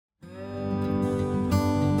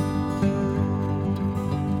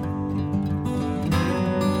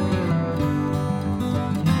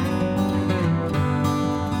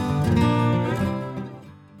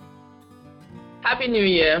Happy New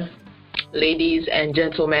Year, ladies and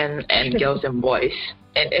gentlemen and girls and boys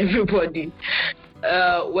and everybody.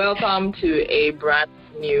 Welcome to a brand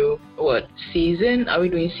new season? Are we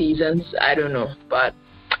doing seasons? I don't know, but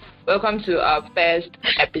welcome to our first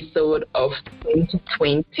episode of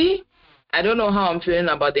 2020. I don't know how I'm feeling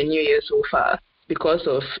about the new year so far because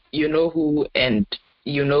of you know who and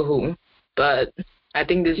you know who, but I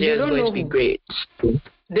think this year is going to be great.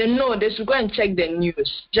 They should go and check the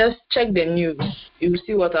news. Just check the news. You'll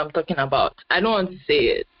see what I'm talking about. I don't want to say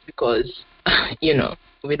it because, we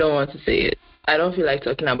don't want to say it. I don't feel like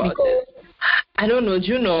talking about it. I don't know. Do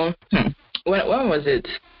you know? When was it?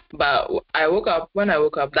 But when I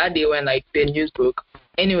woke up that day when the news broke.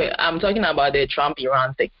 Anyway, I'm talking about the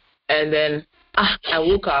Trump-Iran thing. And then I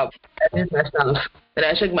woke up, I did myself. Then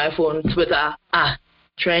I checked my phone, Twitter,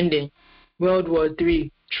 trending. World War III,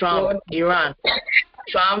 Trump, Iran.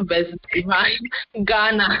 Trump versus Iran,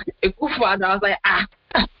 Ghana, Ekufado. I was like,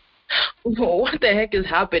 what the heck is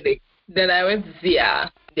happening? Then I went to see,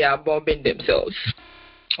 they are bombing themselves.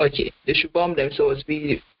 Okay, they should bomb themselves.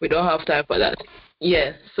 We don't have time for that.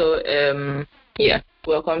 Yeah, so,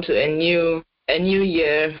 welcome to a new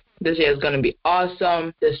year. This year is going to be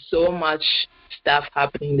awesome. There's so much stuff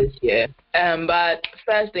happening this year. But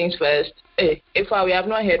first things first, hey, we have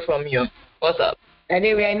not heard from you. What's up?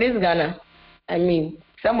 Anyway, we are in this Ghana. I mean,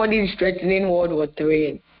 somebody is threatening World War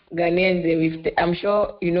III. Ghanaians, I'm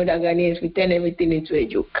sure you know that Ghanaians, we turn everything into a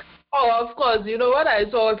joke. Oh, of course. You know what I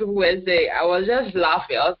saw people were saying? I was just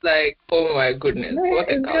laughing. I was like, oh my goodness. No, what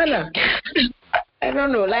a Ghana. I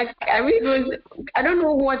don't know. I don't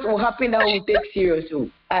know what will happen that will take serious.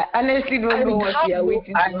 I honestly don't know what we are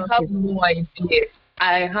waiting for.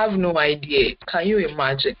 I have no idea. Can you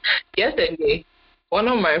imagine? Yesterday, one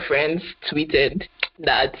of my friends tweeted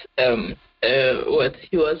that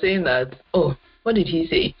he was saying that, what did he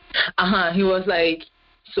say? He was like,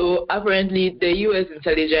 so apparently the US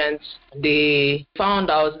intelligence, they found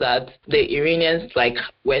out that the Iranians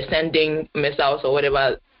were sending missiles or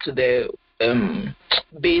whatever to the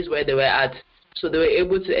base where they were at, so they were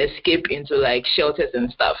able to escape into shelters and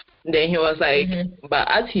stuff. Then he was like, but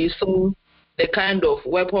as he saw the kind of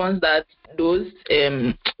weapons that those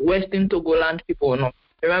Western Togoland people,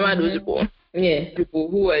 remember those people? Yeah. People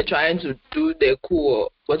who were trying to do the coup, or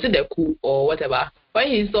was it the coup or whatever? When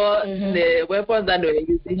he saw the weapons that they were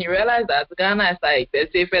using, he realized that Ghana is the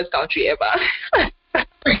safest country ever.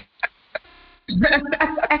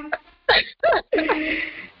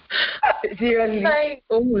 Seriously?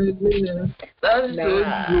 Oh my goodness. That's so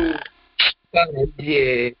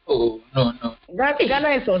good. Oh, no. Ghana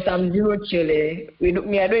is on some zero chill. I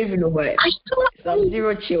don't even know why. Some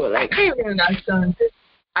zero chill. I can't even understand it.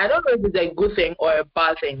 I don't know if it's a good thing or a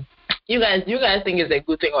bad thing. You guys think it's a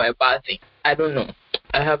good thing or a bad thing? I don't know.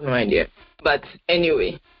 I have no idea. But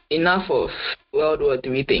anyway, enough of World War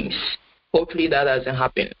III things. Hopefully that doesn't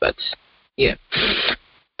happen. But yeah.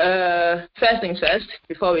 First things first,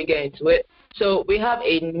 before we get into it. So we have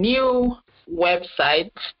a new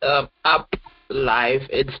website up live.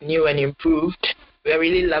 It's new and improved. We're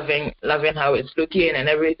really loving how it's looking and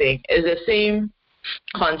everything. It's the same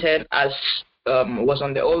content as was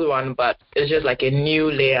on the old one, but it's just a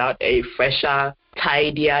new layout, a fresher,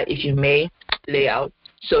 tidier, if you may, layout.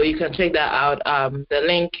 So you can check that out. The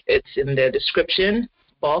link, it's in the description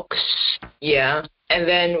box. Yeah. And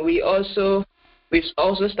then we've also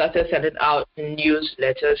started sending out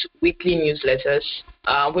newsletters, weekly newsletters,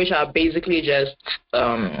 which are basically just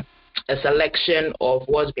a selection of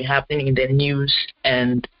what's been happening in the news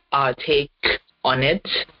and our take on it.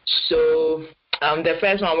 So the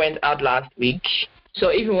first one went out last week. So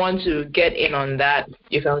if you want to get in on that,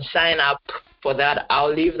 you can sign up for that.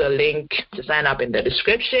 I'll leave the link to sign up in the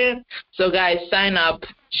description. So guys, sign up,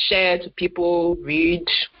 share to people, read,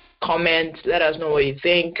 comment, let us know what you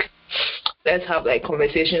think. Let's have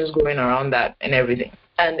conversations going around that and everything.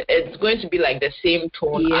 And it's going to be the same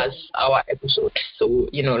tone as our episode. So,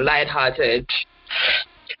 lighthearted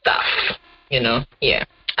stuff, Yeah.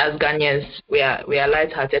 As Ghanaians, we are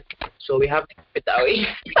lighthearted, so we have to keep it that way.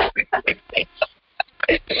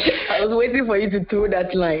 I was waiting for you to throw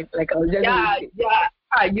that line. I was just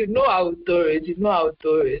you know I would throw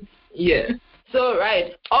it. Yeah. So,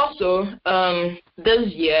 right. Also,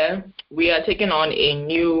 this year, we are taking on a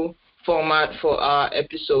new format for our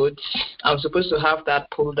episodes. I'm supposed to have that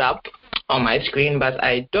pulled up on my screen, but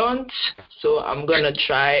I don't. So, I'm going to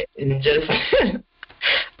try and just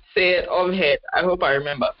say it off head. I hope I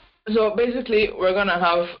remember. So, basically, we're going to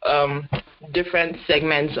have different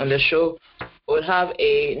segments on the show. We'll have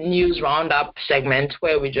a news roundup segment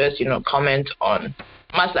where we just, comment on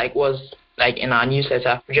much was like in our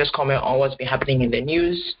newsletter. We just comment on what's been happening in the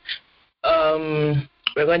news.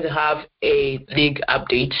 We're going to have a league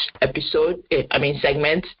update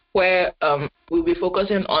segment where we'll be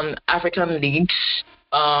focusing on African leagues.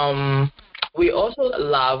 We also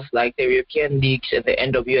love like the European leagues and the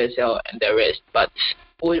NWSL and the rest, but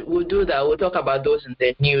we'll do that. We'll talk about those in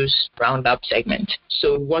the news roundup segment.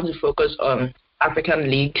 So we want to focus on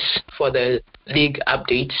African leagues for the league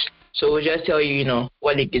updates. So we'll just tell you,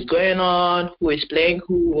 what league is going on, who is playing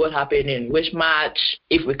who, what happened in which match,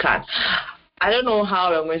 if we can. I don't know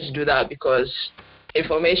how we're going to do that because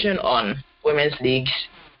information on women's leagues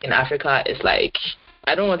in Africa is like,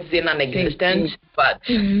 I don't want to say non-existent, but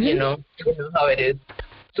you know how it is.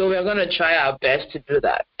 So we're going to try our best to do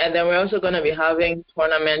that. And then we're also going to be having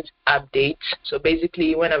tournament updates. So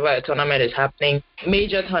basically, whenever a tournament is happening,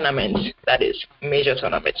 major tournaments, that is, major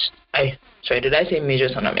tournaments. Did I say major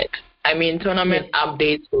tournament? I mean tournament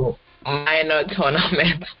updates for minor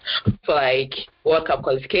tournaments for like World Cup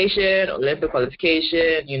qualification, Olympic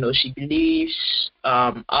qualification, She Believes,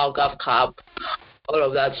 Algarve Cup, all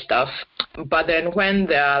of that stuff. But then when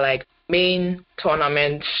there are like main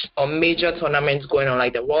tournaments or major tournaments going on,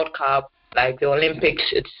 like the World Cup, like the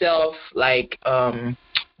Olympics itself, like the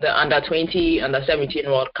under-20, under-17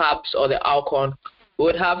 World Cups or the ALCON, we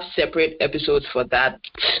would have separate episodes for that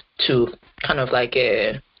to kind of like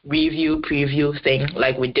a preview thing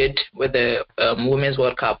like we did with the Women's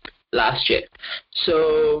World Cup last year.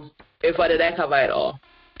 So did I cover it all?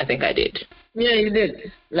 I think I did. Yeah, you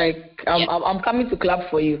did. Like, I'm coming to clap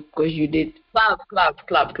for you because you did. Clap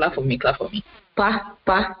for me. Pa.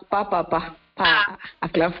 I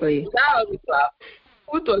clap for you. That was a clap.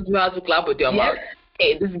 Who taught you how to clap with your mouth?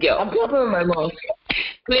 Hey, this girl. I'm clapping with my mouth.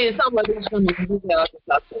 Please, somebody show me how to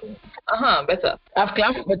clap for me. Better. I've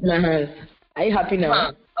clapped with my hands. Are you happy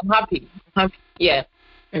now? I'm happy. Yeah.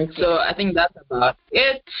 Okay. So I think that's about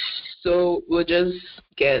it. So we'll just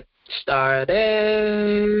get started.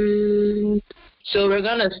 So we're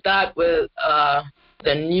gonna start with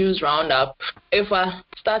the news roundup. If I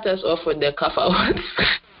start us off with the CAF Awards.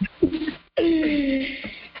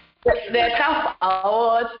 The CAF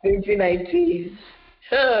Awards 2019.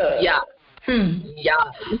 Yeah.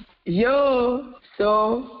 Yeah. Yo.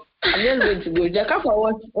 So I'm just going to go. The CAF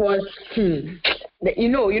Awards was you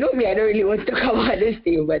know me. I don't really want to talk about this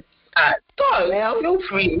thing, but feel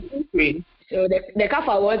free. So the CAF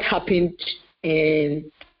Awards happened,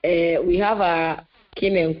 and we have a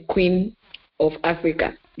king and queen of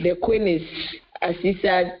Africa. The queen is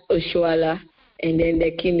Asisat Oshoala, and then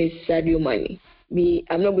the king is Sadio Mane.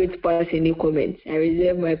 I'm not going to pass any comments. I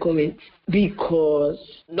reserve my comments because...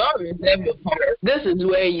 Don't reserve your comments. This is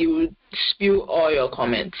where you spew all your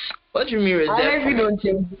comments. What do you mean reserve? I actually don't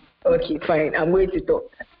think... Okay, fine. I'm going to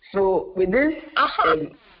talk. So with this,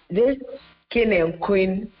 this king and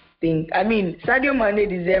queen thing, I mean, Sadio Mane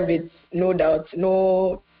deserved it, no doubt.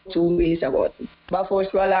 No two ways about it. But for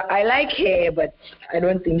Oshoala, I like her, but I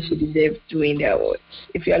don't think she deserves to win the awards.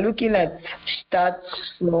 If you are looking at stats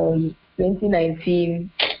from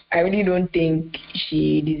 2019, I really don't think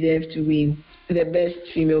she deserves to win the best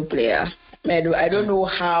female player. I don't know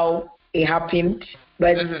how it happened,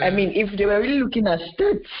 but I mean, if they were really looking at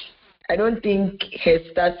stats, I don't think her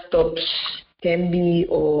stats tops Tembi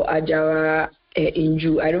or Ajara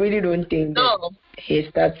Inju. I really don't think that her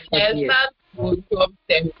stats. Her stats will top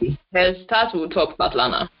Tembi. Her stats will top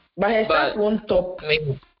Batlana. But her stats won't top.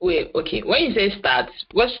 Wait, okay. When you say stats,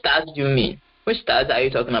 what stats do you mean? Which stats are you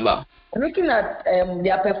talking about? I'm looking at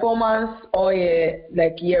their performance all year,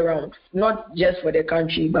 like year round, not just for the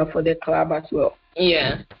country but for the club as well.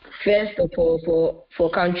 Yeah. First of all, for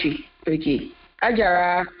country, okay.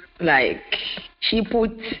 Ajara, like she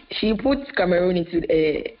put Cameroon into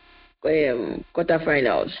the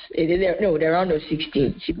quarterfinals. The round of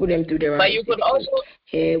 16. She put them to the round. But you could also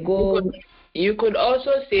you could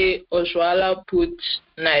also say Oshoala put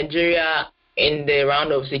Nigeria in the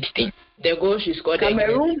round of 16. The goal she scored.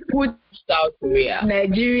 Cameroon put South Korea.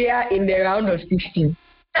 Nigeria in the round of 16.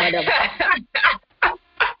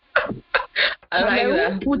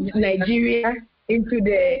 Cameroon put Nigeria into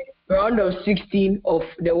the round of 16 of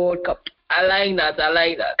the World Cup. I like that.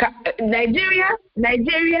 Nigeria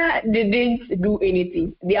didn't do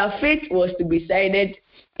anything. Their fate was to be decided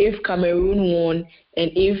if Cameroon won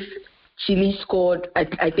and if Chile scored,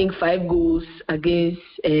 I think, 5 goals against.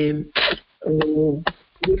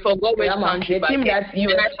 We forgot which country. The team that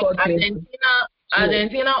US scored.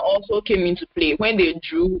 Argentina also came into play when they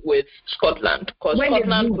drew with Scotland. Because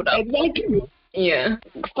Scotland could have. Exactly. Yeah.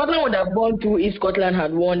 Scotland would have won too if Scotland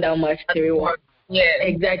had won that match 3-1. Yeah.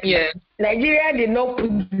 Exactly. Yeah. Nigeria did not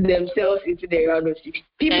put themselves into the round of 16.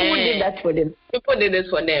 People did that for them. People did it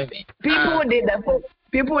for them.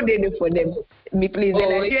 People did it for them. Me, please, the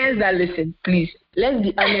Nigerians that listen, please, let's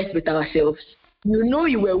be honest with ourselves. You know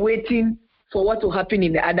you were waiting for what will happen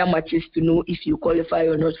in the other matches to know if you qualify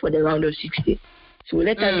or not for the round of 16. So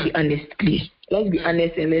let us be honest, please. Let's be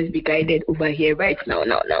honest and let's be guided over here right now.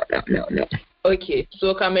 No. Okay,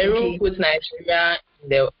 so Cameroon puts Nigeria in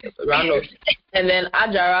the round of 16. And then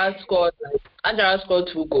Ajara scored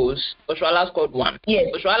 2 goals. Oshoala scored 1. Yes.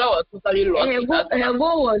 Oshoala was totally lost.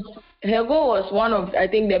 Her goal was one of, I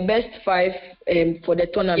think, the best 5 for the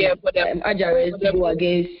tournament. Yeah, for the Ajara's goal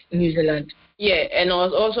against New Zealand. Yeah, and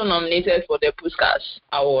was also nominated for the Puskas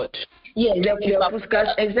Award. Yeah, the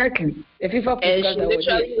Puskas, exactly. The FIFA Puskas Award. And she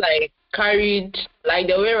literally carried, like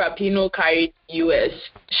the way Rapinoe carried US.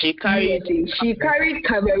 She carried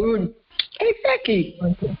Cameroon. Exactly.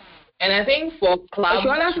 And I think for club,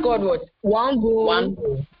 Oshoala scored what? 1 goal. 1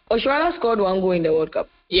 goal. Oshoala scored 1 goal in the World Cup.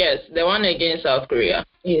 Yes, the one against South Korea.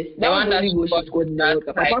 Yes, the one that she scored in the World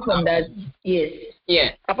Cup. Apart from that, yes.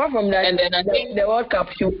 Yeah. Apart from that, and then I think the World Cup,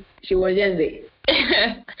 she was just there.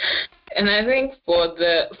 And I think for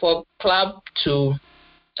club 2,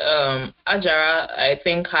 Ajara, I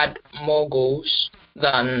think, had more goals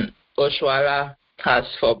than Oshoala has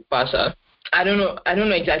for Barca. I don't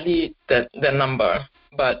know exactly the number,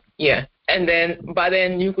 but yeah. But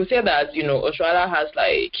then you could say that, you know, Oshoala has,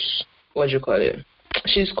 like, what do you call it?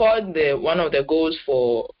 She scored one of the goals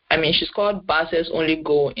she scored Barca's only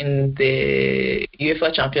goal in the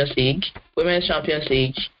UEFA Champions League, Women's Champions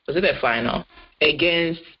League. Was it the final?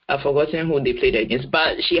 Against, I've forgotten who they played against,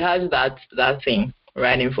 but she has that thing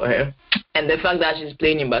riding for her. And the fact that she's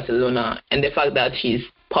playing in Barcelona and the fact that she's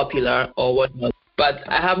popular or whatnot. But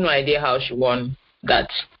I have no idea how she won that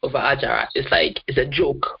over Ajara. It's a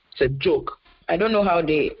joke. It's a joke. I don't know how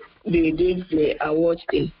they did the awards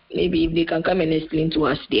thing. Maybe if they can come and explain to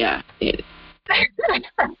us there.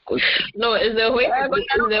 No, it's the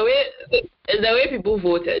way people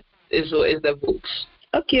voted. Is the votes.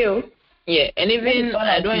 Okay. Yeah, and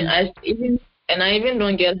I even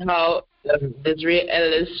don't get how Desiree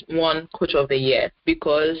Ellis won Coach of the Year,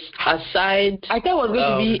 because aside, I thought it was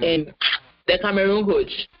going to be the Cameroon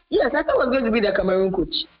coach. Yes, I thought it was going to be the Cameroon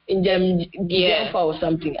coach in Jemfa or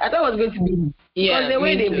something. I thought it was going to be because the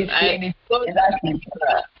way they displayed it is actually.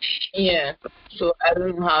 Yeah, so I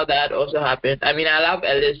don't know how that also happened. I mean, I love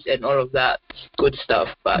Ellis and all of that good stuff,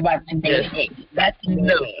 but that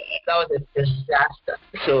was a disaster.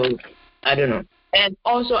 So I don't know. And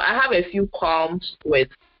also, I have a few qualms with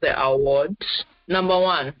the awards. Number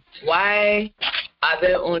 1, why are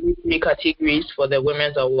there only 3 categories for the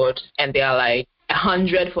women's awards, and they are like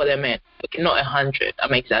 100 for the men? Okay, not 100.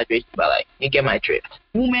 I'm exaggerating, but like, you get my drift.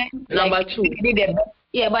 Women. Number 2.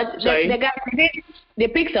 Yeah, but the guys, they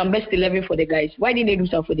picked some best 11 for the guys. Why didn't they do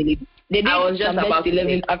something for the ladies? They did some best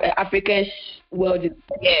 11 African world.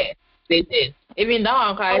 Yeah, they did. Even that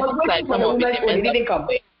one, guys, like some of it didn't come.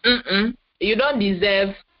 You don't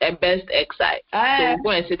deserve a best exile. So go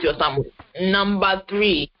and sit your somewhere. Number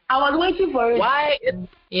 3. I was waiting for it. Why?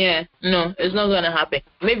 Yeah, no, it's not going to happen.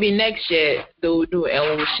 Maybe next year they will do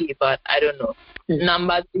and we'll see, but I don't know.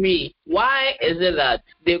 Number 3. Why is it that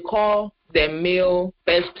they call the male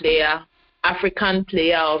best player African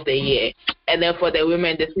Player of the Year, and then for the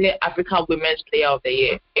women they say African Women's Player of the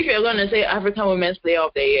Year? If you're going to say African Women's Player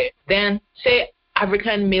of the Year, then say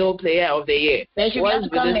African Male Player of the Year. What's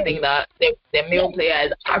with this thing that the male player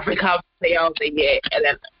is African Player of the Year? And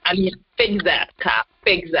then, fix that, Cap.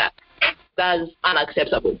 Fix that. That's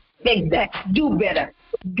unacceptable. Fix that. Do better.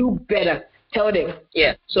 Tell them.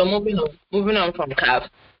 Yeah. So moving on from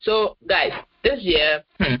Cap. So guys, this year,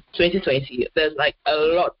 2020, there's like a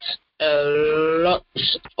lot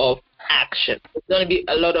of action. There's going to be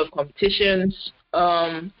a lot of competitions.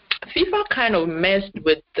 FIFA kind of messed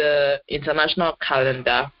with the international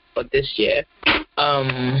calendar for this year.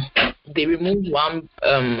 They removed one,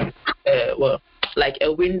 like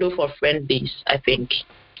a window for friendlies, I think.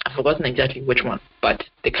 I've forgotten exactly which one, but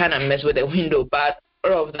they kind of messed with the window. But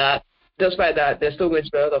all of that, despite that, there's still going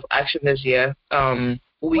to be a lot of action this year.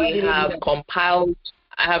 We have compiled,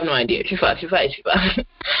 I have no idea. FIFA is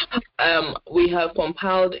FIFA. We have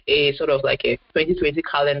compiled a sort of like a 2020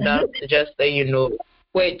 calendar to just let you know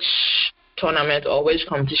which tournament or which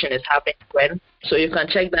competition is happening when. So you can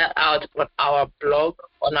check that out on our blog,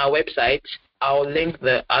 on our website. I'll link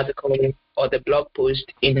the article or the blog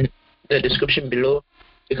post in the description below.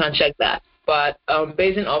 You can check that. But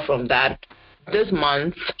basing off from that, this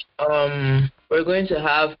month, we're going to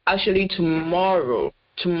have, actually tomorrow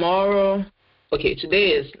okay, today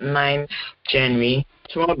is 9th January.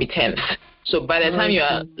 Tomorrow will be 10th. So by the time you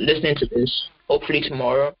are listening to this, hopefully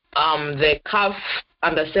tomorrow, the CAF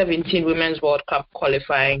Under-17 Women's World Cup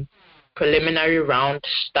qualifying preliminary round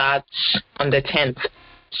starts on the 10th.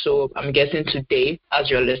 So I'm guessing today as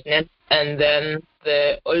you're listening. And then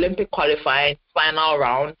the Olympic qualifying final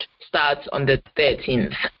round starts on the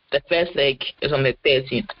 13th. The first leg is on the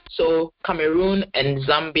 13th. So Cameroon and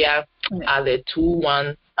Zambia are the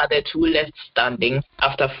two left standing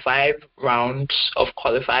after 5 rounds of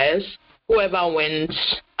qualifiers. Whoever wins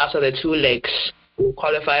after the 2 legs will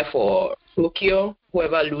qualify for Tokyo.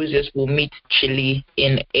 Whoever loses will meet Chile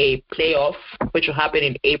in a playoff, which will happen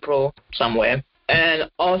in April somewhere. And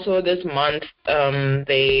also this month,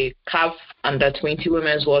 the CAF Under-20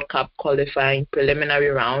 Women's World Cup qualifying preliminary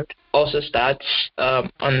round also starts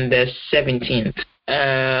on the 17th.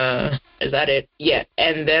 Is that it? Yeah.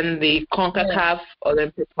 And then the CONCACAF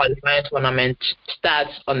Olympic qualifying tournament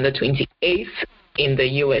starts on the 28th in the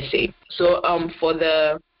USA. So for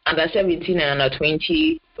the Under-17 and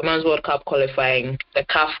Under-20 Women's World Cup qualifying, the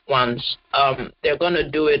CAF ones, they're going to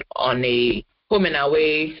do it on a home and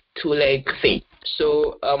away 2-leg thing.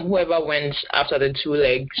 So whoever wins after the 2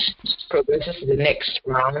 legs progresses to the next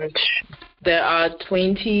round. There are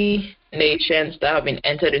 20 nations that have been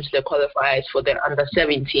entered into the qualifiers for the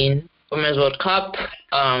Under-17 Women's World Cup.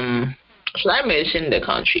 Should I mention the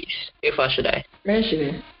countries? Should I? Mention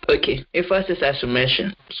it. Okay. First is I should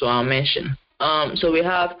mention, so I'll mention. So we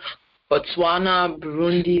have Botswana,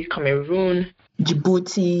 Burundi, Cameroon,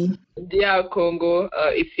 Djibouti, DR Congo,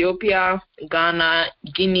 Ethiopia, Ghana,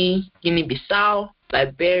 Guinea-Bissau,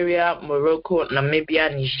 Liberia, Morocco, Namibia,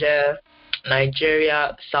 Niger,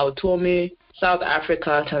 Nigeria, Sao Tome, South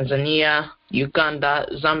Africa, Tanzania, Uganda,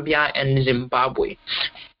 Zambia, and Zimbabwe.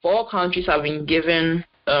 4 countries have been given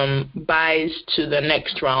byes to the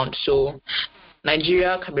next round. So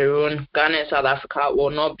Nigeria, Cameroon, Ghana, and South Africa will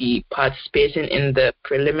not be participating in the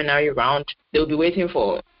preliminary round. They'll be waiting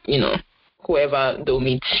for, whoever they'll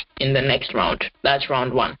meet in the next round. That's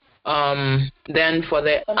round 1. Then for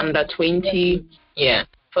the Under-20,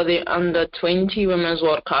 for the Under-20 Women's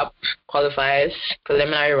World Cup qualifiers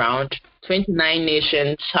preliminary round, 29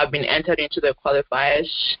 nations have been entered into the qualifiers.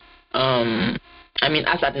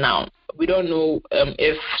 As at now, we don't know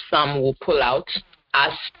if some will pull out,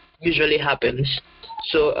 as usually happens.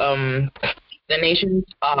 So the nations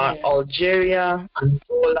are Algeria,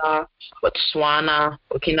 Angola, Botswana,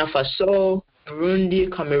 Burkina Faso, Burundi,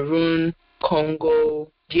 Cameroon, Congo,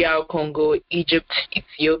 DR Congo, Egypt,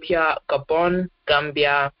 Ethiopia, Gabon,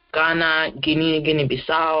 Gambia, Ghana,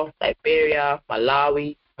 Guinea-Bissau, Liberia,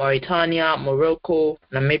 Malawi, Mauritania, Morocco,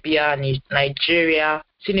 Namibia, Nigeria,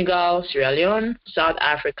 Senegal, Sierra Leone, South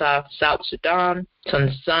Africa, South Sudan,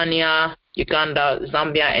 Tanzania, Uganda,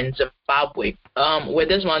 Zambia, and Zimbabwe. With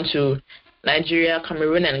this one too, Nigeria,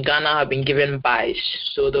 Cameroon, and Ghana have been given byes,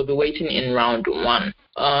 so they'll be waiting in round 1.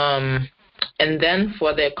 And then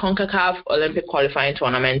for the CONCACAF Olympic qualifying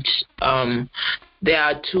tournament, there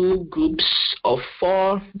are 2 groups of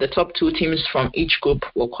 4. The top 2 teams from each group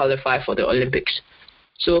will qualify for the Olympics.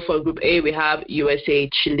 So for Group A, we have USA,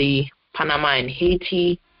 Chile, Panama, and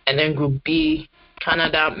Haiti. And then Group B,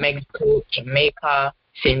 Canada, Mexico, Jamaica,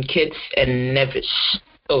 St. Kitts, and Nevis.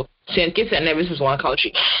 Oh, St. Kitts and Nevis is one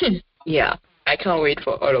country. Yeah, I can't wait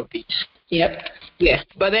for all of these. Yep. Yeah,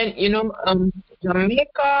 but then,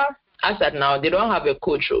 Jamaica, as at now, they don't have a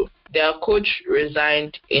coach. Their coach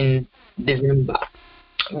resigned in December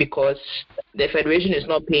because the federation is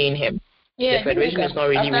not paying him. Yeah, the federation is not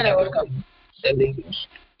really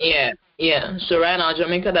Yeah. So right now,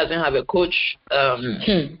 Jamaica doesn't have a coach. I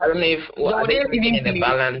don't know if they're in the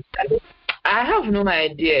balance. I have no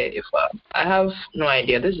idea. I have no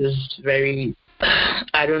idea. This is very.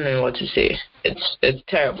 I don't know what to say. It's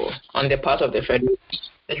terrible on the part of the federation.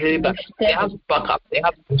 It's really bad. They have backup. They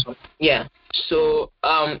have So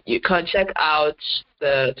you can check out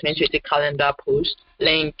the 2020 calendar post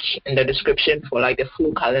link in the description for the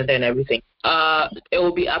full calendar and everything. It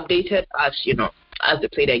will be updated as they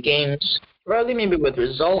play their games. Probably maybe with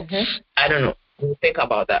results. I don't know. We'll think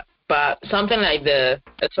about that. But something like a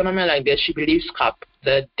tournament like the She Believes Cup,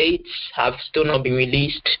 the dates have still not been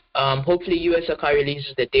released. Hopefully US Soccer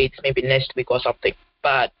releases the dates maybe next week or something.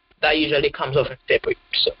 But that usually comes off in February.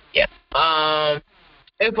 So yeah.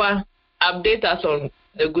 If I update us on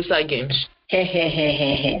the Gusa games.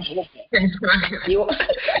 Hey,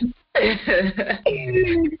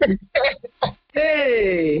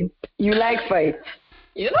 you like fight?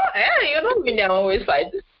 You don't mean they always fight.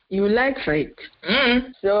 You like fight.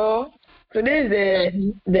 So today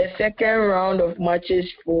is the second round of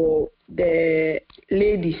matches for the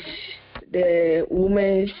ladies. the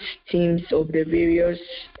women's teams of the various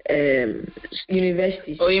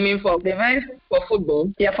universities. Oh, you mean for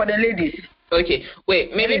football? Yeah, for the ladies. Okay,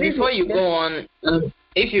 wait, maybe before you go on,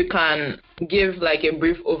 if you can give like a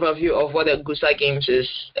brief overview of what the GUSA Games is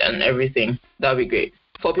and everything, that would be great.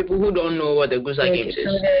 For people who don't know what the GUSA Games is.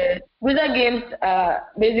 So the GUSA Games are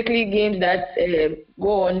basically games that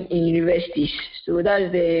go on in universities. So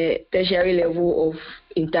that's the tertiary level of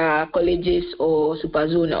inter-colleges or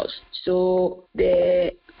super-zonals. So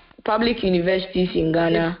the public universities in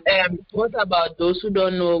Ghana. What about those who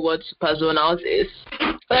don't know what super-zonals is?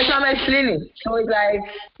 That's what I'm explaining. So it's like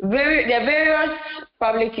the various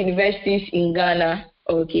public universities in Ghana,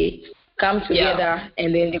 okay, come together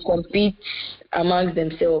and then they compete amongst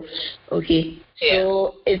themselves, okay. Yeah.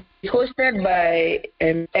 So it's hosted by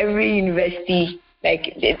every university,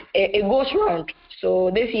 like it goes round.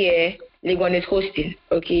 So this year, Legon is hosting,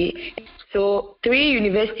 okay. So 3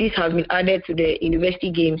 universities have been added to the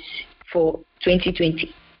University Games for 2020.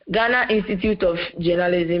 Ghana Institute of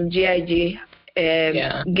Journalism, GIJ,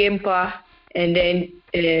 GAMPA, and then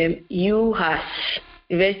UHAS,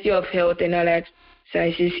 University of Health and Allied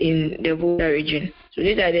Sciences in the Volta region. So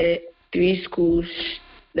these are the 3 schools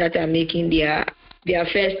that are making their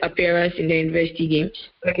first appearance in the University Games.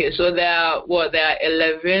 Okay, so there are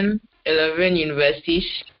 11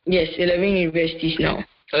 universities? Yes, 11 universities now.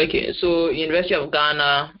 Okay, so University of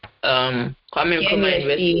Ghana, Kwame Nkrumah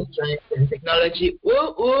University of Science and Technology.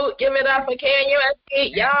 Ooh, give me that for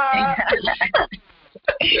KNUST, yeah.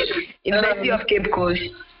 University of Cape Coast,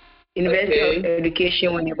 University of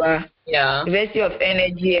Education, Winneba, University of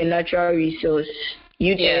Energy and Natural Resource,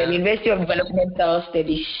 University of Developmental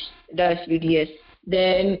Studies, that's UDS.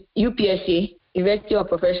 Then UPSA, University of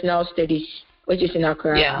Professional Studies, which is in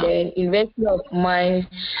Accra. Then University of Mines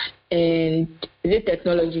and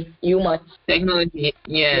Technology, UMAT. Technology,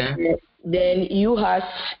 yeah. Then UHAS,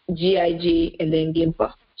 GIJ, and then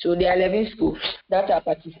GIMPA. So there are 11 schools that are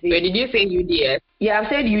participating. Wait, did you say UDS? Yeah, I've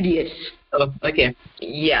said UDS. Oh, okay.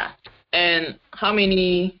 Yeah. And how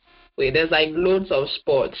many? Wait, there's like loads of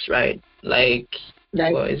sports, right? Like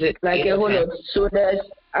what is it? Like a whole lot. So there's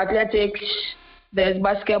athletics, there's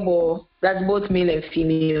basketball, that's both male and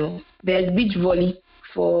female. There's beach volley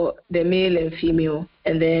for the male and female.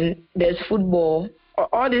 And then there's football.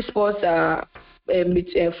 All these sports are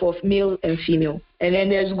for male and female. And then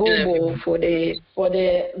there's goalball for the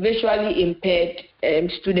visually impaired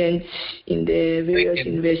students in the various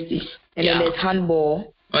universities. And then there's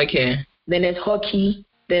handball. Okay. Then there's hockey.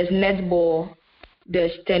 There's netball.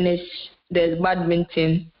 There's tennis. There's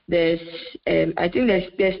badminton. There's I think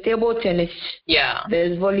there's table tennis. Yeah.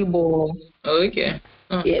 There's volleyball. Okay.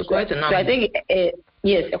 Yes, quite a number. So I think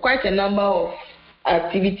quite a number of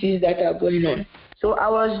activities that are going on. So I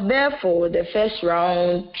was there for the first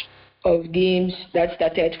round of games that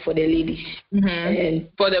started for the ladies. And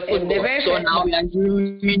for the football.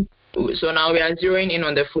 So now we are zeroing in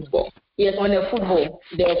on the football. Yes, on the football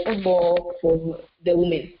for the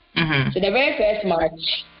women. So the very first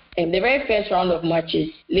match, and the very first round of matches,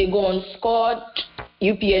 Legon scored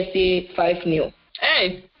UPSA 5-0.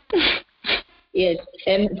 Hey. Yes,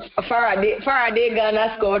 and Faraday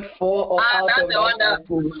Ghana scored 4 out of that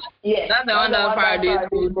pool. Yes, that's the one that Faraday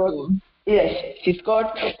scored. Yes, she scored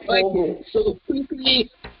 4 goals. So quickly,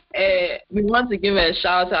 we want to give a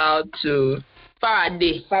shout out to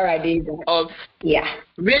Faraday of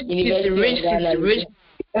Rich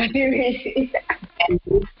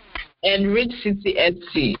and Rich City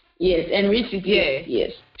FC. Yes, and Rich City.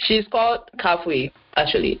 Yes. She's called Kafui,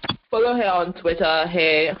 actually. Follow her on Twitter.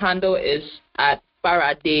 Her handle is at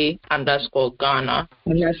Faraday_Ghana.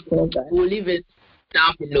 We'll leave it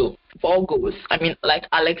down below. 4 goals. I mean, like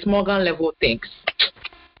Alex Morgan level things.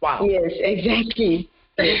 Wow. Yes, exactly.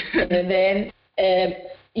 And then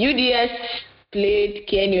UDS played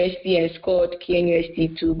KNUST and scored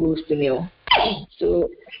KNUST 2-0. So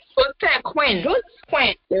Queen.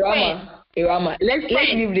 Irama. Let's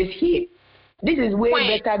leave this here. This is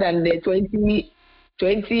way better than the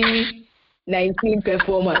 2019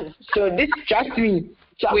 performance. So this, trust me.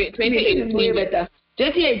 Wait, 2018 is way better.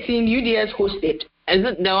 2018 UDS hosted. Is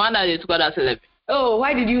it the one that they scored at 11? Oh,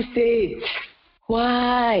 why did you say it?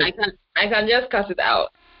 Why? I can just cast it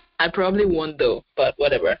out. I probably won't though, but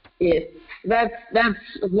whatever. Yes, that's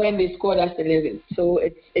when they scored at 11. So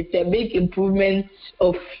it's a big improvement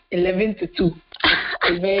of 11-2.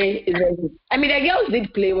 It's very good. I mean, the girls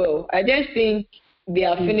did play well. I just think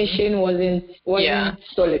their finishing wasn't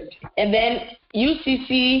solid. And then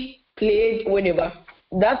UCC played Winneba.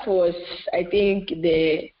 That was, I think,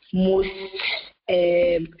 the most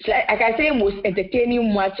I can say most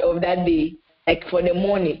entertaining match of that day. like for the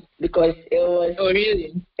morning because it was. Oh,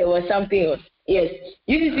 really? It was something else. Yes,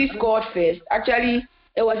 UCC scored first. Actually,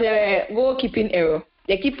 it was a goalkeeping error.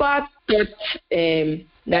 The keeper thought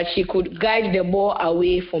that she could guide the ball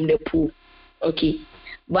away from the pool. Okay,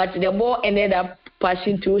 but the ball ended up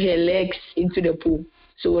passing through her legs into the pool.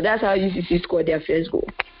 So that's how UCC scored their first goal.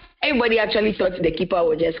 Everybody actually thought the keeper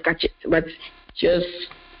would just catch it, but she was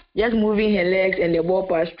just moving her legs and the ball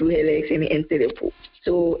passed through her legs and it entered the pool.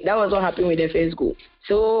 So that was what happened with the first goal.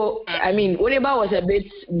 So, I mean, Winneba was a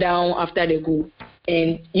bit down after the goal.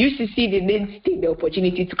 And UCC didn't take the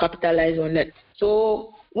opportunity to capitalize on that.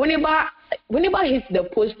 So, Winneba hit the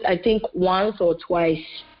post, I think, once or twice.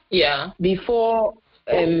 Yeah. Before,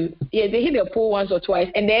 they hit the pole once or twice.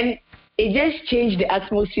 And then it just changed the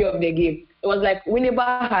atmosphere of the game. It was like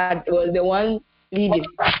Winneba was the one leading.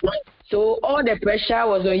 So, all the pressure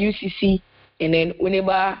was on UCC. And then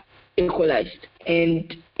Winneba equalized.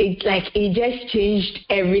 And it just changed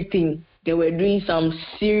everything. They were doing some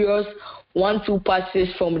serious 1-2 passes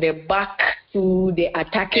from the back to the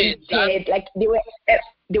attacking third. Like they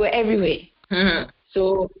were everywhere. Mm-hmm.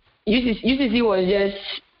 So UCC was just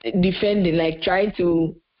defending, like trying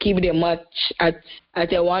to keep the match at a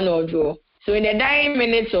 1-1 draw. So in the 9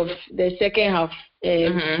 minutes of the second half,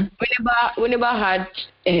 Winneba had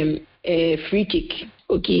a free kick.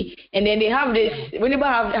 Okay, and then they have this.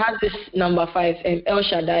 Winneba has this number 5, El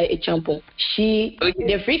Shaddai Echampong.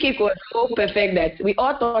 The free kick was so perfect that we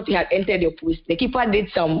all thought he had entered the post. The keeper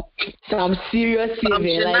did some serious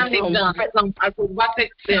saving, like some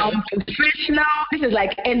acrobatic, some professional. This is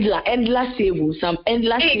like endless save, some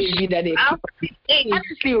endless save that they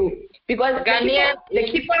keep. Because Ghanaian, the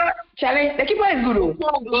keeper is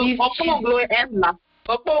good.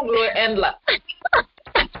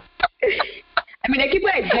 I mean, the keeper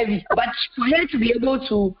is heavy, but for her to be able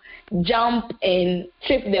to jump and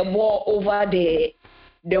tip the ball over the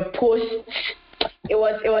post, it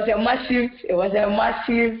was a massive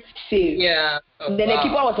save. Yeah. Then the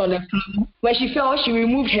keeper was on the floor. When she fell, she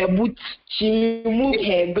removed her boots, she removed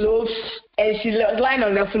her gloves, and she was lying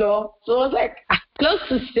on the floor. So it was like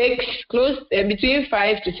between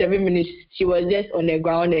 5 to 7 minutes, she was just on the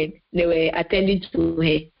ground and they were attending to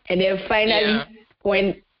her. And then finally,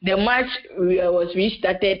 when the match was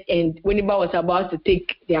restarted and Winneba was about to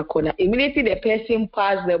take their corner, immediately the person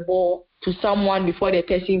passed the ball to someone before the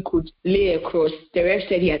person could lay across. The ref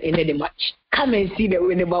said he had ended the match. Come and see the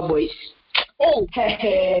Winneba boys. Oh,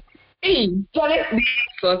 hey, sorry.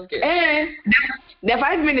 The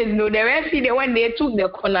 5 minutes, no, the referee, when they took the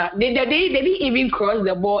corner, they didn't even cross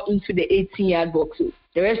the ball into the 18-yard box.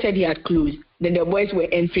 The ref said he had closed. Then the boys were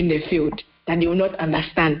entering the field. That they will not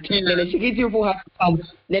understand. Then the security people had to come.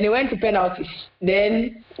 Then they went to penalties.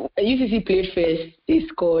 Then UCC played first, they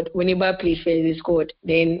scored. Winneba played first, they scored.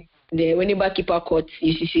 Then the Winneba keeper caught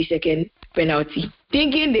UCC second penalty.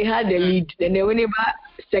 Thinking they had the lead, then the Winneba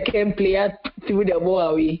second player threw the ball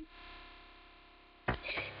away.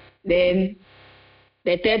 Then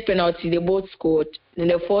the third penalty, they both scored. Then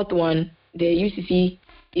the fourth one, the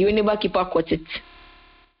Winneba keeper caught it.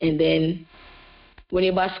 And then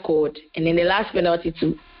Winneba scored, and then the last penalty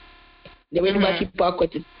too. The Winneba keeper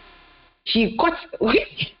caught it. She caught. That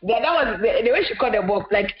was the way she caught the ball.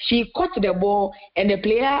 Like she caught the ball, and the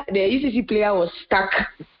UCC player was stuck,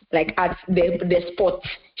 like at the spot.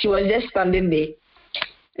 She was just standing there,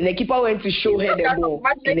 and the keeper went to show her the ball.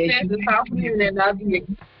 And then it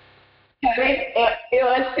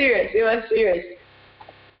was serious. It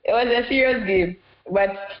was a serious game.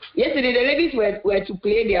 But yesterday the ladies were to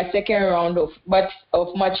play their second round of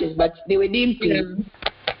matches, but they didn't play.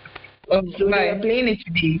 So they were playing it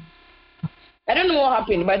today. I don't know what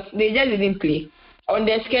happened, but they just didn't play. On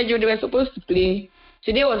their schedule, they were supposed to play.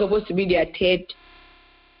 Today was supposed to be their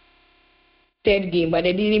third game, but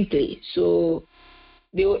they didn't play. So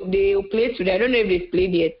they will play today. I don't know if they've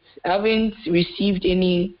played yet. I haven't received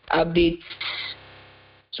any updates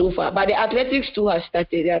so far, but the athletics too has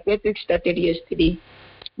started. The athletics started yesterday,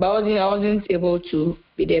 but I wasn't able to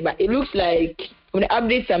be there. But it looks like from the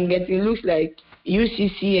updates I'm getting, it looks like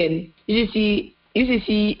UCC,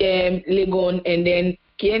 Legon, and then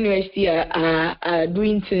KNUST are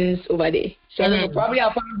doing things over there. So probably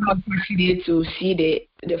I'll come there to see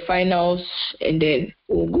the finals, and then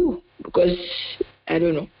we'll go because I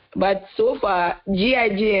don't know. But so far,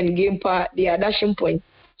 GIG and GamePa, they are dashing points.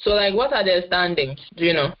 So, like, what are their standings? Do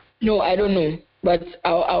you know? No, I don't know. But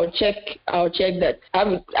I'll check that.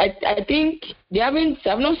 I think they haven't.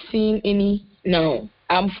 I've not seen any now.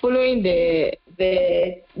 I'm following the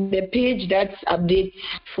page that updates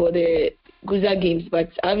for the Guza games, but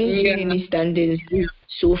I haven't seen any standings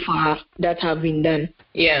so far that have been done.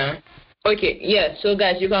 Yeah. Okay, yeah. So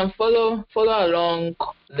guys, you can follow along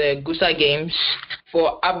the Gusa Games.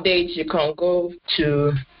 For updates, you can go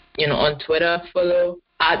to on Twitter, follow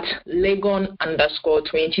at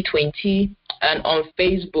Legon_2020, and on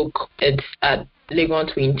Facebook it's at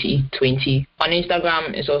Legon2020. On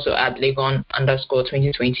Instagram it's also at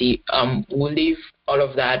Legon_2020. We'll leave all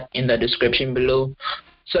of that in the description below,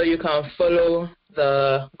 so you can follow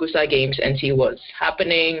the Gusa Games and see what's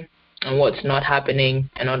happening and what's not happening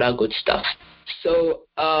and all that good stuff. So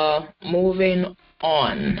moving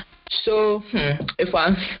on. So if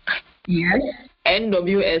I'm Yes.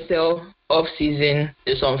 NWSL off season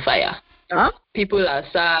is on fire. Huh? People are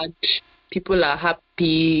sad, people are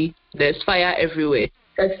happy, there's fire everywhere.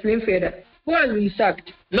 Explain further. Who has been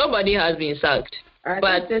sacked? Nobody has been sacked.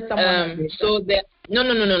 But so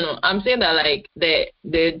no. I'm saying that like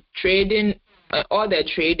the trading, all the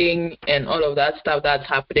trading and all of that stuff that's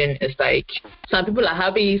happening is like some people are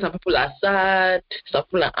happy, some people are sad, some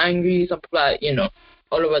people are angry, some people are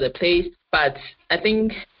all over the place. But I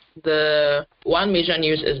think the one major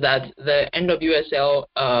news is that the NWSL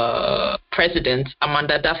president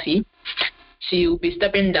Amanda Duffy, she will be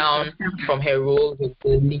stepping down from her role with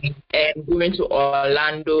the league and going to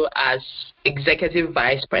Orlando as executive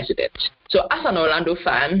vice president. So as an Orlando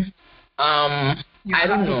fan, I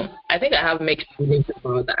don't know. I think I have mixed feelings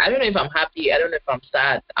about that. I don't know if I'm happy. I don't know if I'm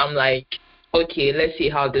sad. I'm like, okay, let's see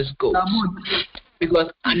how this goes.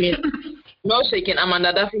 Because, I mean, no shaking.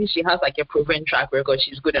 Amanda Duffy, she has like a proven track record.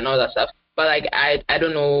 She's good and all that stuff. But like, I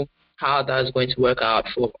don't know how that's going to work out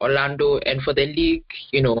for Orlando and for the league,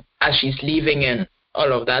 as she's leaving and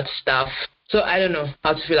all of that stuff. So I don't know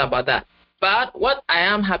how to feel about that. But what I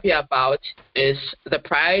am happy about is the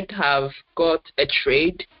Pride have got a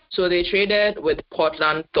trade. So they traded with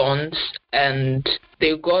Portland Thorns and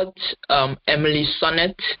they got Emily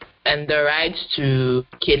Sonnet and the rights to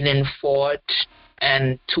Caitlin Ford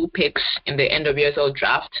and 2 picks in the NWSL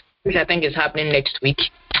draft, which I think is happening next week.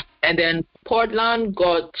 And then Portland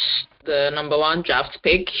got the number 1 draft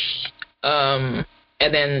pick, and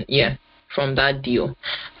then from that deal.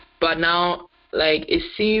 But now, like, it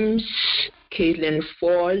seems Caitlin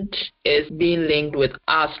Ford is being linked with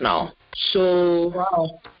Arsenal. So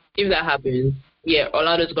if that happens,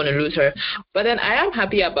 Orlando's going to lose her. But then I am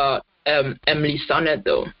happy about Emily Sonnet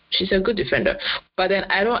though. She's a good defender. But then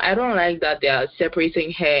I don't like that they are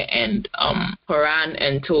separating her and Horan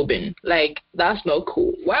and Tobin. Like, that's not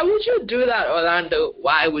cool. Why would you do that, Orlando?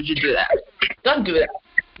 Why would you do that? Don't do that.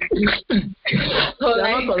 So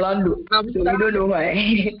like, not Orlando. So we don't know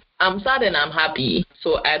why. I'm sad and I'm happy.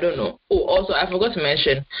 So I don't know. Oh, also I forgot to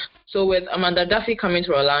mention. So with Amanda Duffy coming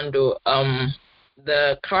to Orlando,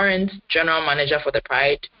 the current general manager for the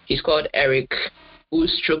Pride, he's called Eric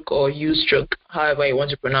Ustruck or Ustruck, however you want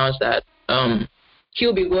to pronounce that.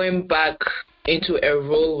 He'll be going back into a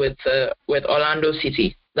role with Orlando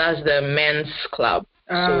City. That's the men's club.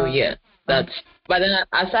 So that's. But then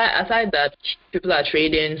aside that, people are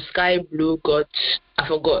trading. Sky Blue got, I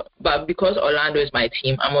forgot, but because Orlando is my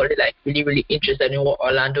team, I'm already like really, really interested in what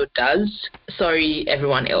Orlando does. Sorry,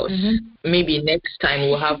 everyone else. Maybe next time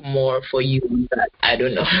we'll have more for you. That I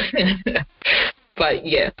don't know. But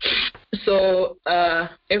so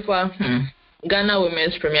if Ghana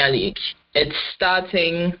Women's Premier League, it's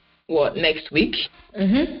starting next week?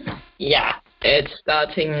 Yeah, it's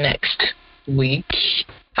starting next week.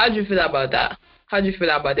 How do you feel about that? How do you feel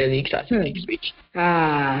about the league starting next week?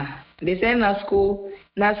 They say NASCO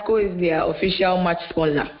is their official match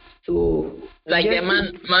sponsor. So like the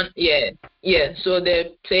man, So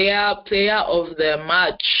the player of the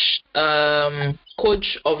match,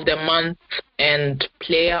 coach of the month, and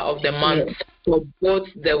player of the month for both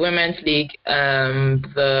the women's league,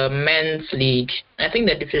 the men's league. I think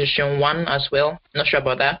the Division 1 as well. Not sure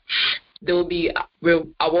about that. They will be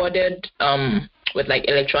awarded with like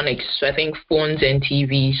electronics, so I think phones and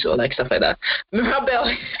TVs or like stuff like that.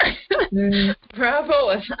 Mirabelle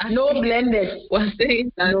was blended. Was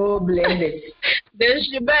saying that no blended. They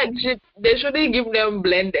shouldn't give them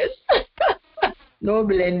blenders. No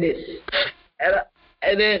blenders.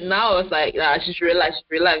 And then now it's like, she should relax.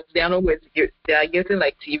 They are not going to get. They are getting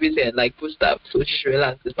like TVs and like food stuff, so she should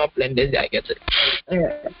relax. It's not blenders they are getting.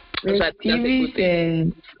 So TVs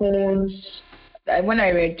and phones. When I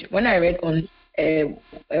read on a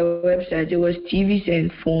website, it was TVs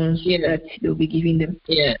and phones that they'll be giving them.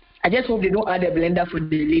 Yeah. I just hope they don't add a blender for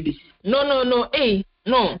the ladies. No. Hey,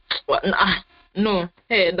 no. No.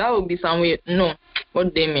 Hey, that would be some way. No. What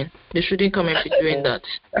do they mean? They shouldn't come and be doing that.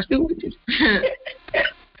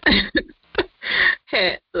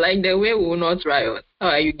 Hey, like the way we will not riot. How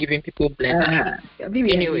are you giving people blame?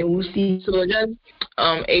 Anyway, so just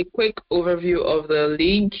a quick overview of the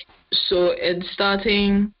league. So it's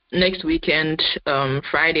starting next weekend,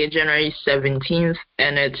 Friday, January 17th,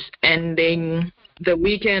 and it's ending the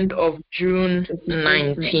weekend of June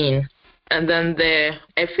 19th. And then the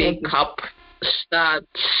FA Cup starts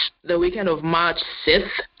the weekend of March 6th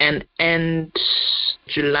and ends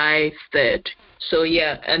July 3rd. So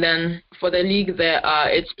yeah, and then for the league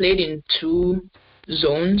it's played in 2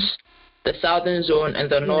 zones, the southern zone and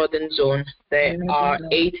the northern zone. There are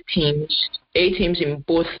 8 teams in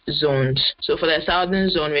both zones. So for the southern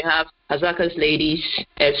zone, we have Hazakas Ladies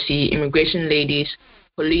FC, Immigration Ladies,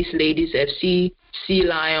 Police Ladies FC, Sea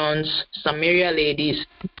Lions, Samaria Ladies,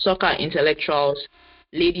 Soccer Intellectuals,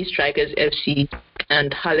 Lady Strikers FC,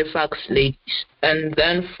 and Halifax Ladies. And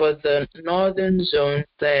then for the northern zone,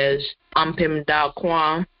 there's Ampem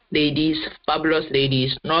Dakwa Ladies, Fabulous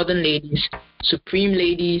Ladies, Northern Ladies, Supreme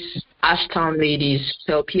Ladies, Ashtown Ladies,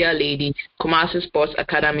 Pelpia Ladies, Kumasi Sports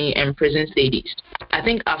Academy, and Prisons Ladies. I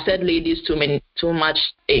think I've said ladies too much.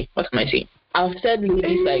 Hey, what am I saying? I've said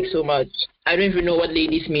ladies like so much. I don't even know what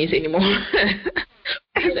ladies means anymore.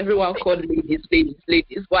 Because everyone called ladies.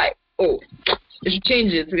 Why? Oh, you should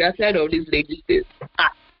change it. We are tired of these ladies.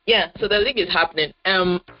 Yeah, so the league is happening.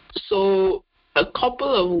 So a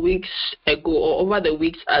couple of weeks ago, or over the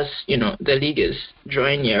weeks as the league is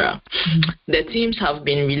drawing nearer, the teams have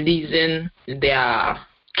been releasing their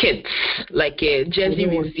kits, like a jersey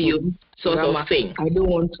reveal sort of thing. I don't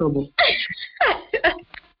want trouble.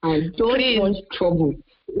 I don't want trouble.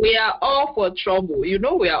 We are all for trouble.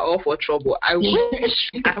 We are all for trouble. I wish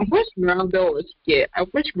Mirabel was here.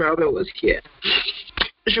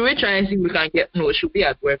 Should we try and see if we can get? No, should be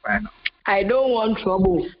at work right now. I don't want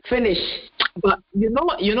trouble. Finish. But you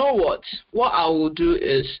know what? What I will do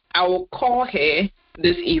is I will call her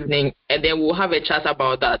this evening, and then we'll have a chat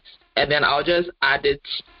about that, and then I'll just add it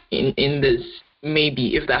in this,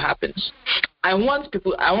 maybe, if that happens. I want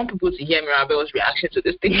people to hear Mirabel's reaction to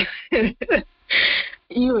this thing.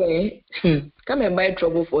 Come and buy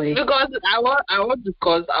trouble for him. Because I want to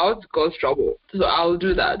cause trouble. So I'll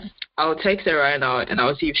do that. I'll text her right now and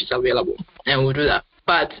I'll see if she's available, and we'll do that.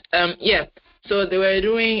 But yeah. So they were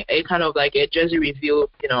doing a kind of like a jersey reveal,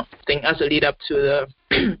 thing as a lead up to the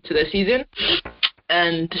to the season.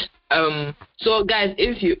 And so guys,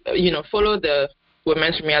 if you follow the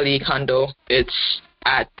Women's Premier League handle, it's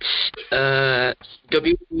at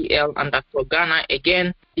WPL_Ghana.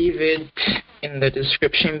 Again, leave it in the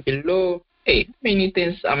description below. Hey, how many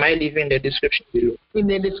things am I leaving in the description below? In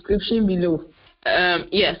the description below.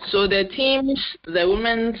 Yeah, so the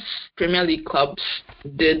Women's Premier League clubs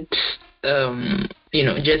did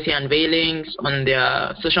jersey unveilings on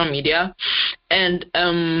their social media, and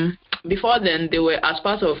before then they were, as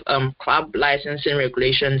part of club licensing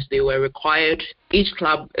regulations, each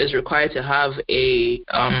club is required to have a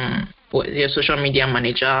social media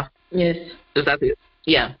manager. Yes. Is that it?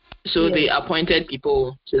 Yeah. So They appointed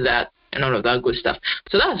people to that and all of that good stuff.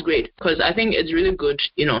 So that's great, because I think it's really good,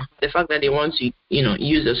 the fact that they want to,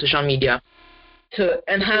 use the social media to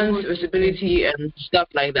enhance visibility and stuff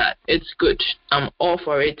like that. It's good. I'm all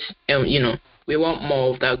for it. And, we want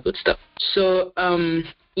more of that good stuff. So,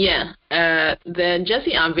 the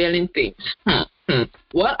jersey unveiling things.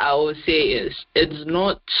 What I will say is, it's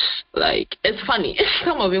not like, it's funny.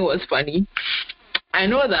 Some of it was funny. I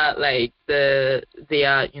know that they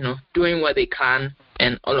are, doing what they can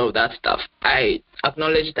and all of that stuff. I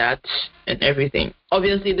acknowledge that and everything.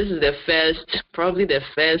 Obviously, this is probably the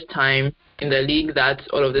first time in the league that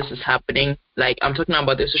all of this is happening. Like, I'm talking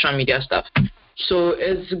about the social media stuff. So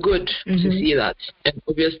it's good to see that. And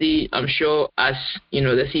obviously, I'm sure as,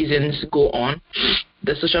 the seasons go on,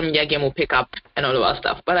 the social media game will pick up and all of that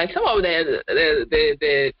stuff. But some of the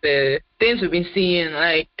things we've been seeing,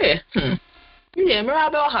 yeah,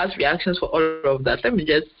 Mirabel has reactions for all of that. Let me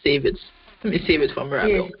just save it. Let me save it for Mirabel.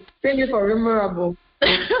 Yes, save it for Mirabel.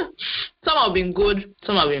 Some have been good,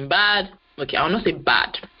 some have been bad. Okay, I'll not say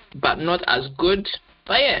bad, but not as good.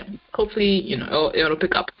 But yeah, hopefully, it'll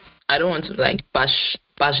pick up. I don't want to bash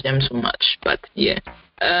them so much, but yeah.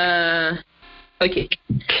 Okay.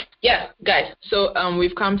 Yeah, guys. So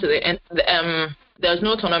we've come to the end. There's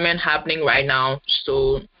no tournament happening right now,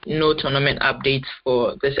 so no tournament updates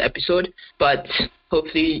for this episode. But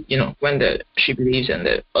hopefully, when the ship leaves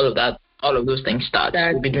and all of those things start,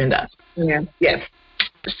 we'll be doing that. Yeah. Yeah.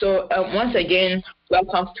 So once again,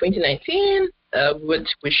 welcome to 2019. Would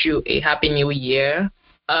wish you a happy new year.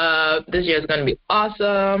 This year is going to be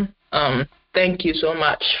awesome. Thank you so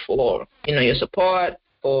much for your support,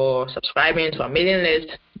 for subscribing to our mailing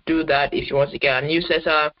list. do that if you want to get a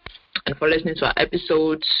newsletter and for listening to our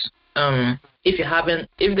episodes. If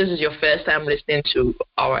this is your first time listening to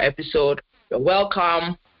our episode, you're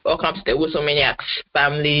welcome. Welcome to the Wosomaniacs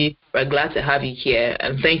family. We're glad to have you here,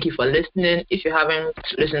 and thank you for listening. If you haven't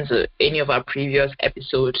listened to any of our previous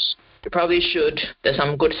episodes, you probably should. There's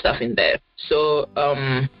some good stuff in there. So,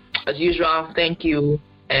 as usual, thank you,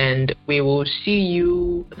 and we will see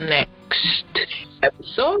you next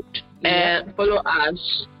episode. And follow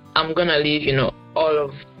us. I'm gonna leave, all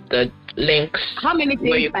of the links. How many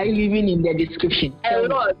things are you leaving in the description? A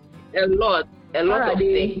lot of things. A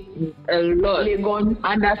lot. Legon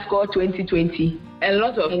 _2020. A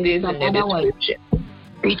lot of things in the description.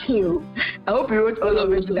 I hope you wrote all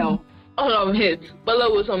of it down. All of it.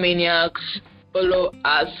 Follow Wosomaniacs. Follow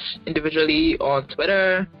us individually on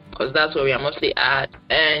Twitter, because that's where we are mostly at.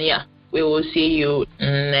 And yeah, we will see you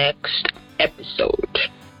next episode.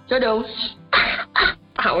 So those.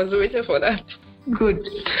 I was waiting for that. Good.